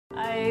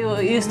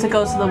used to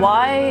go to the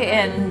Y,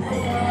 and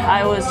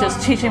I was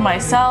just teaching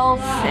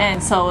myself,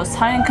 and so it was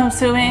time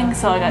consuming,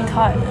 so I got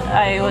taught.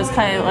 I was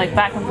kind of like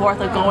back and forth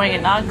of going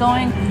and not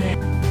going.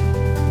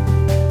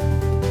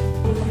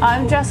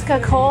 I'm Jessica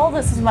Cole.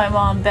 This is my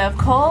mom, Bev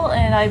Cole,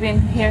 and I've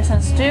been here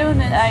since June,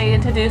 and I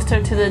introduced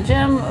her to the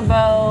gym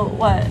about,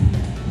 what?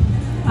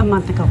 A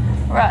month ago.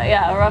 Right,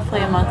 yeah, roughly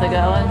a month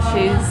ago, and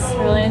she's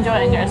really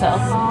enjoying herself.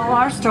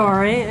 Our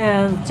story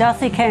is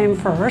Jessie came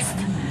first,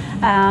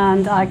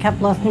 and I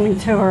kept listening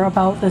to her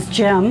about this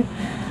gym,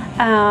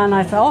 and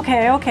I said,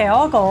 okay,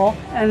 I'll go,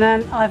 and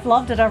then I've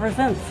loved it ever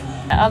since.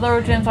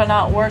 Other gyms are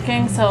not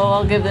working, so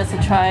I'll give this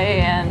a try,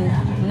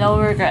 and no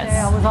regrets.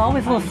 I was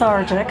always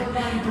lethargic,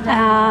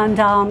 and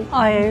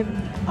I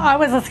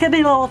was a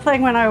skinny little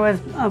thing when I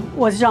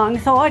was young,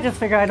 so I just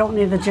figured I don't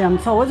need the gym,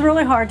 so it was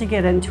really hard to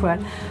get into it.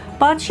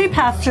 But she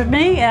pestered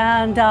me,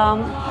 and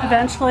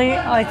eventually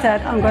I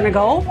said, I'm going to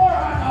go,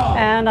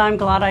 and I'm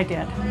glad I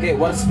did. Okay,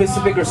 what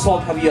specific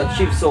result have you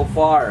achieved so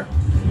far?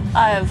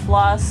 I've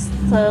lost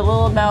the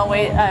little amount of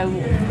weight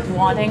I'm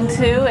wanting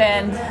to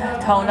and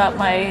toned up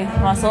my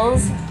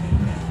muscles,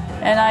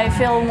 and I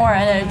feel more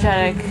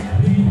energetic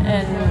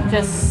and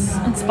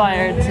just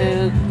inspired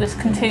to just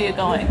continue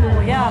going.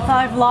 Yeah, so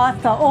I've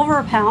lost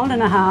over 1.5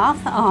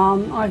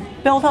 pounds.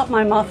 I've built up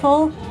my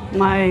muscle,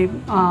 my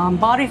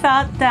body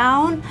fat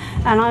down,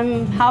 and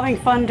I'm having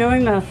fun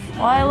doing this.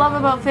 What I love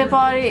about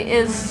FitBody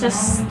is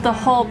just the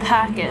whole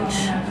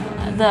package.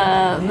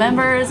 The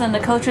members and the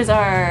coaches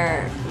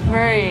are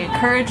very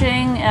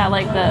encouraging. I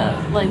like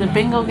the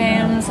bingo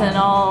games and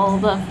all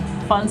the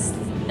fun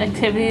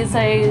activities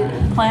they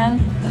plan,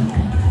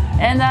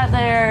 and that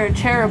they're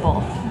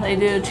charitable. They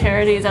do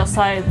charities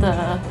outside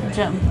the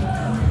gym.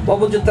 What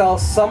would you tell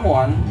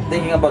someone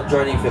thinking about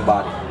joining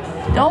FitBody?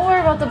 Don't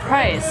worry about the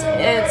price.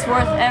 It's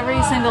worth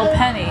every single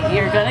penny.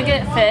 You're gonna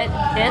get fit,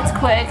 it's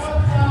quick,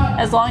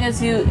 as long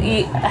as you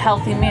eat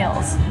healthy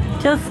meals.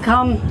 Just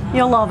come,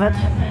 you'll love it.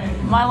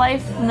 My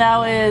life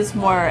now is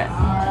more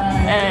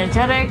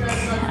energetic,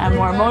 I'm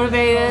more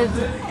motivated.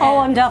 Oh,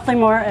 I'm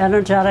definitely more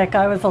energetic.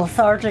 I was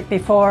lethargic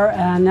before,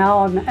 and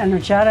now I'm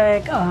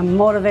energetic, I'm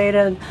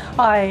motivated.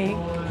 I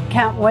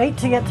can't wait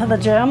to get to the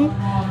gym,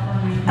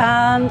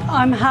 and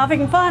I'm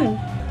having fun.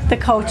 The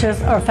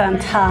coaches are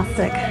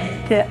fantastic.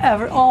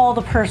 All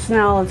the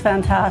personnel is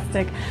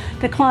fantastic.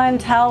 The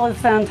clientele is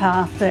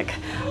fantastic.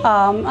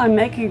 I'm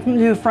making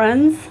new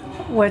friends,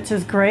 which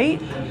is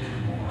great.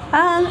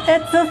 And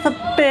it's just a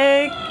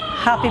big,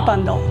 happy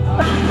bundle.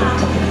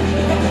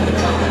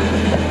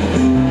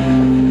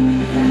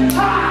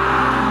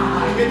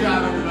 Good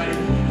job.